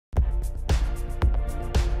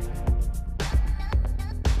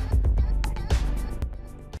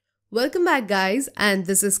Welcome back guys, and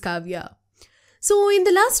this is Kavya. So in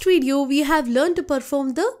the last video, we have learned to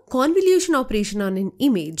perform the convolution operation on an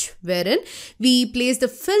image, wherein we place the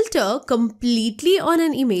filter completely on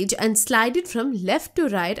an image and slide it from left to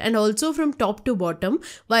right and also from top to bottom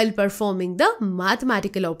while performing the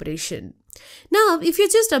mathematical operation. Now, if you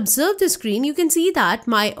just observe the screen, you can see that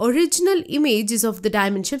my original image is of the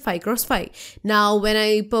dimension 5 cross 5. Now, when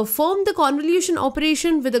I perform the convolution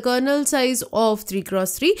operation with a kernel size of 3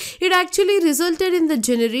 cross 3, it actually resulted in the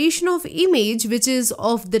generation of image which is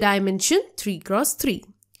of the dimension 3 cross 3.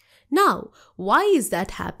 Now, why is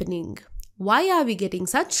that happening? Why are we getting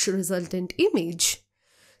such resultant image?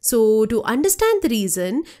 So to understand the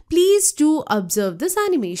reason, please do observe this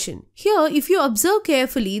animation. Here, if you observe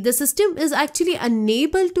carefully, the system is actually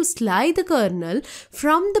unable to slide the kernel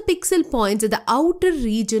from the pixel points at the outer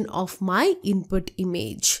region of my input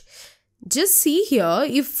image. Just see here,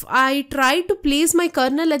 if I try to place my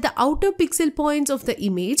kernel at the outer pixel points of the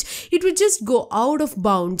image, it would just go out of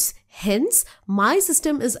bounds. Hence, my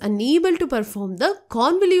system is unable to perform the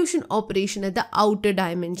convolution operation at the outer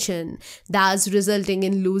dimension, thus resulting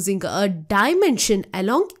in losing a dimension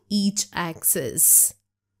along each axis.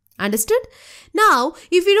 Understood? Now,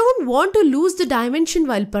 if we don't want to lose the dimension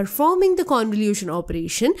while performing the convolution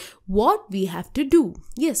operation, what we have to do?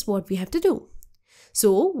 Yes, what we have to do?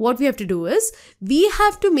 So what we have to do is, we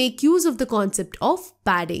have to make use of the concept of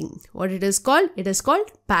padding. What it is called? It is called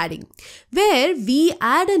padding, where we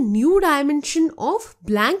add a new dimension of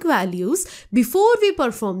blank values before we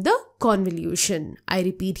perform the convolution. I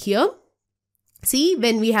repeat here. See,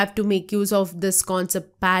 when we have to make use of this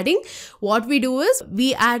concept padding, what we do is,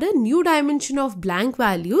 we add a new dimension of blank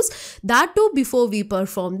values, that too before we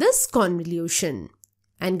perform this convolution.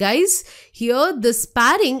 And guys, here this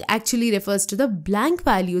padding actually refers to the blank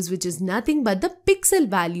values, which is nothing but the pixel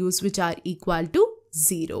values which are equal to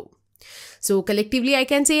 0. So collectively I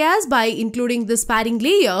can say as, by including this padding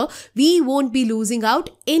layer, we won't be losing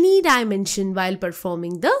out any dimension while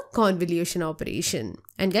performing the convolution operation.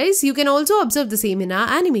 And guys, you can also observe the same in our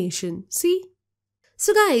animation. See?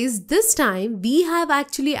 So guys, this time we have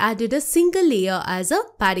actually added a single layer as a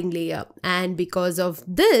padding layer, and because of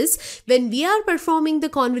this, when we are performing the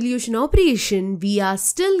convolution operation, we are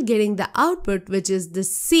still getting the output which is the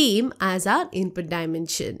same as our input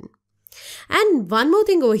dimension. And one more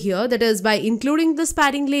thing over here, that is, by including this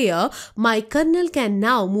padding layer, my kernel can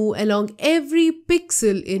now move along every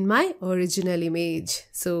pixel in my original image.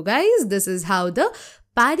 So guys, this is how the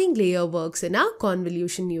padding layer works in our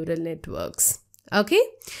convolution neural networks. Okay,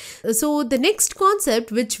 so the next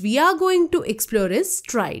concept which we are going to explore is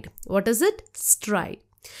stride. What is it? Stride.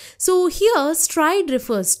 So here stride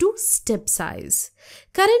refers to step size.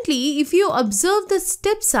 Currently, if you observe the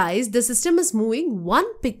step size, the system is moving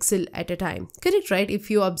 1 pixel at a time. Correct, right?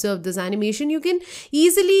 If you observe this animation, you can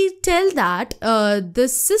easily tell that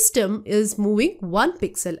this system is moving 1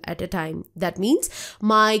 pixel at a time. That means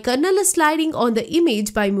my kernel is sliding on the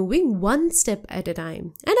image by moving 1 step at a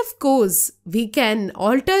time. And of course, we can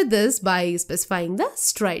alter this by specifying the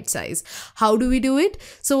stride size. How do we do it?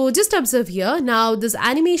 So just observe here. Now this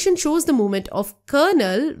animation shows the movement of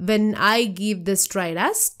kernel when I give the stride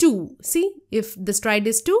as 2. See, if the stride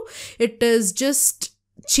is 2, it is just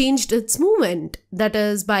changed its movement. That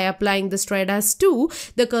is, by applying the stride as 2,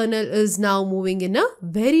 the kernel is now moving in a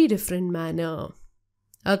very different manner.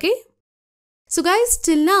 Okay? So guys,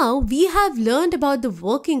 till now we have learned about the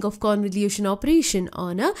working of convolution operation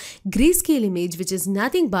on a grayscale image, which is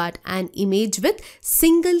nothing but an image with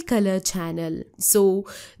single color channel. So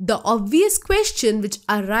the obvious question which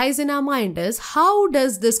arises in our mind is, how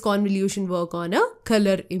does this convolution work on a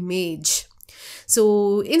color image?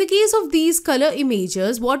 So in the case of these color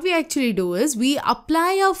images, what we actually do is, we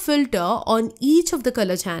apply a filter on each of the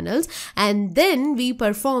color channels and then we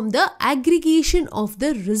perform the aggregation of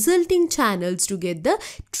the resulting channels to get the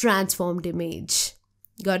transformed image.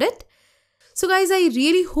 Got it? So guys, I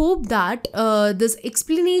really hope that this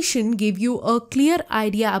explanation gave you a clear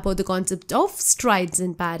idea about the concept of strides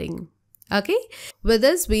and padding. Okay, with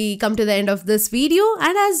this we come to the end of this video,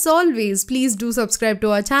 and as always, please do subscribe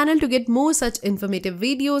to our channel to get more such informative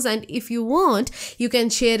videos, and if you want, you can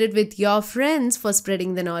share it with your friends for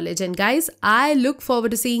spreading the knowledge. And guys, I look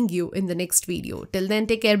forward to seeing you in the next video. Till then,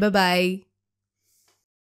 take care, bye bye.